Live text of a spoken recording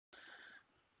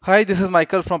Hi, this is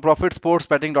Michael from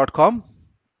ProfitSportsBetting.com.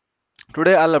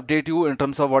 Today I'll update you in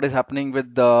terms of what is happening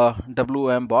with the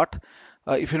WOM bot.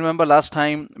 If you remember last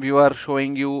time I was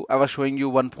showing you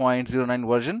 1.09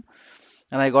 version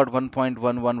and I got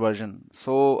 1.11 version.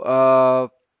 So I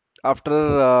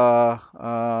uploaded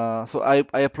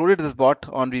this bot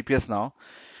on VPS now.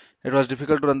 It was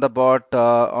difficult to run the bot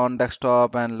on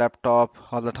desktop and laptop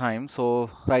all the time. So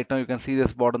right now you can see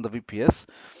this bot on the VPS.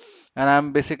 And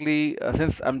I'm basically,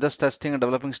 since I'm just testing and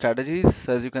developing strategies,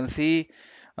 as you can see,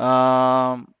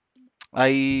 um,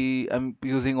 I am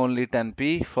using only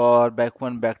 10p for back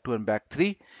 1, back 2, and back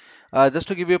 3. Just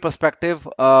to give you a perspective,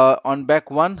 on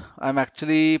back 1, I'm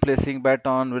actually placing bet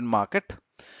on win market,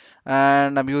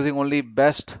 and I'm using only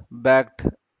best backed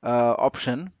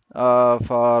option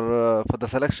for the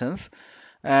selections,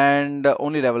 and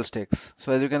only level stakes.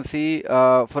 So as you can see,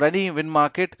 for any win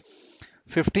market,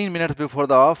 15 minutes before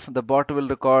the off, the bot will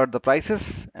record the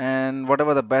prices and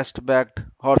whatever the best backed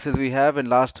horses we have in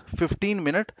last 15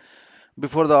 minutes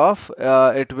before the off,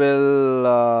 it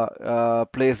will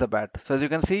place the bet. So as you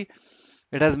can see,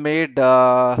 it has made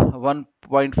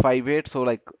 1.58, so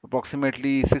like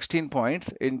approximately 16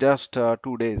 points in just 2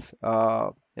 days.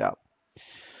 Yeah.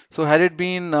 So had it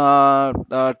been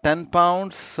 10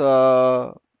 pounds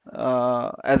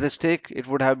as a stake, it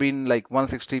would have been like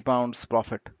 160 pounds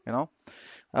profit,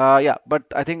 yeah, but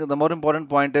I think the more important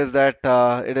point is that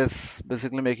it is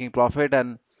basically making profit,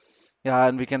 and yeah,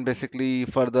 and we can basically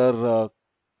further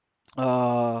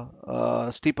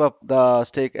steep up the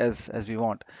stake as we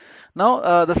want.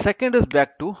 Now, the second is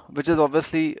back to, which is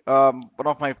obviously one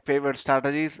of my favorite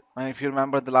strategies. And if you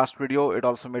remember the last video, it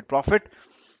also made profit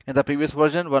in the previous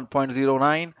version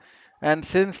 1.09. And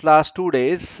since last 2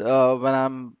 days, when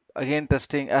I'm again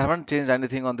testing, I haven't changed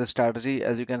anything on this strategy.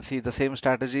 As you can see, the same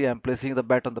strategy. I'm placing the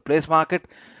bet on the place market,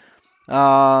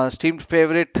 streamed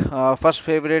favorite, first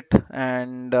favorite,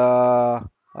 and yeah,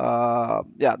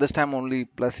 this time only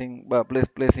placing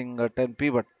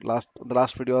 10p, but the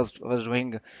last video was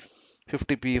doing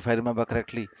 50p if I remember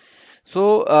correctly.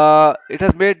 So it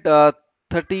has made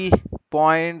 30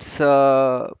 points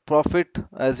profit,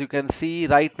 as you can see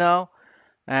right now.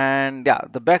 And yeah,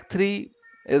 the back three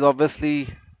is obviously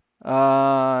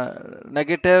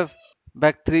negative.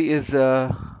 Back three is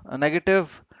a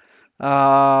negative.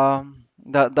 The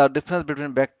difference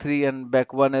between back three and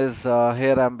back one is,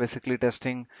 here I'm basically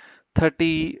testing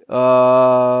 30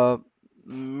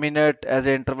 minute as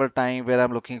an interval time where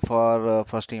I'm looking for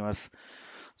first teamers.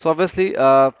 So obviously,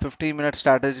 15-minute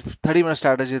strategy, 30-minute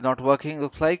strategy is not working,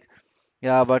 looks like.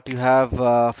 Yeah, but you have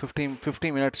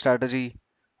 15-minute strategy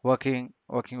working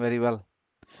very well.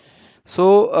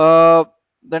 So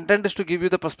the intent is to give you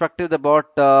the perspective. The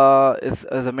bot is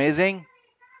amazing.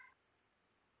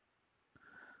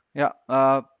 Yeah.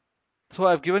 So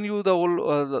I've given you the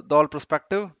whole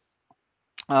perspective.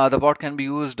 The bot can be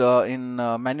used in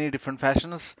many different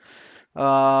fashions.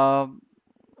 Uh,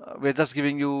 we're just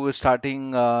giving you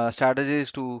starting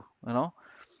strategies to,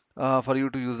 for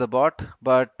you to use the bot,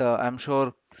 but I'm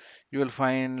sure you will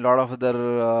find a lot of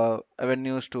other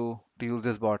avenues to use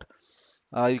this bot.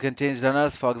 You can change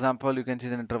runners, for example, you can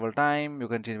change an interval time, you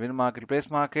can change win market, place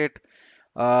market.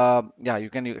 Yeah, you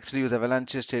can actually use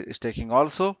avalanche staking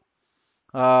also,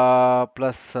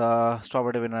 plus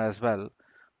strawberry winner as well.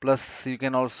 Plus, you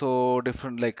can also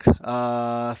different like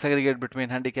segregate between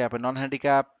handicap and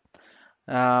non-handicap.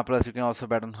 Plus, you can also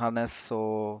bet on harness.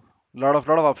 So, lot of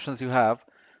options you have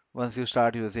once you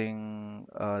start using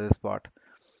this bot.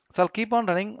 So I'll keep on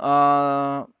running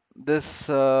this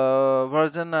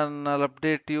version, and I'll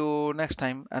update you next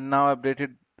time. And now I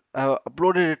have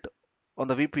uploaded it on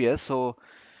the VPS, so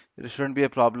it shouldn't be a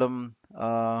problem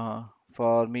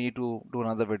for me to do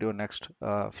another video next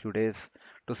few days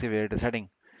to see where it is heading.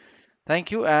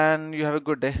 Thank you, and you have a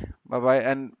good day. Bye bye.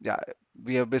 And yeah,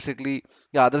 we have basically,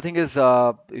 yeah. Other thing is,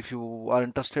 if you are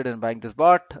interested in buying this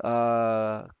bot,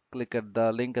 click at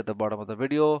the link at the bottom of the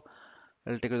video.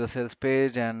 It'll take you to the sales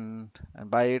page and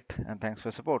buy it. And thanks for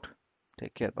your support.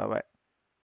 Take care. Bye bye.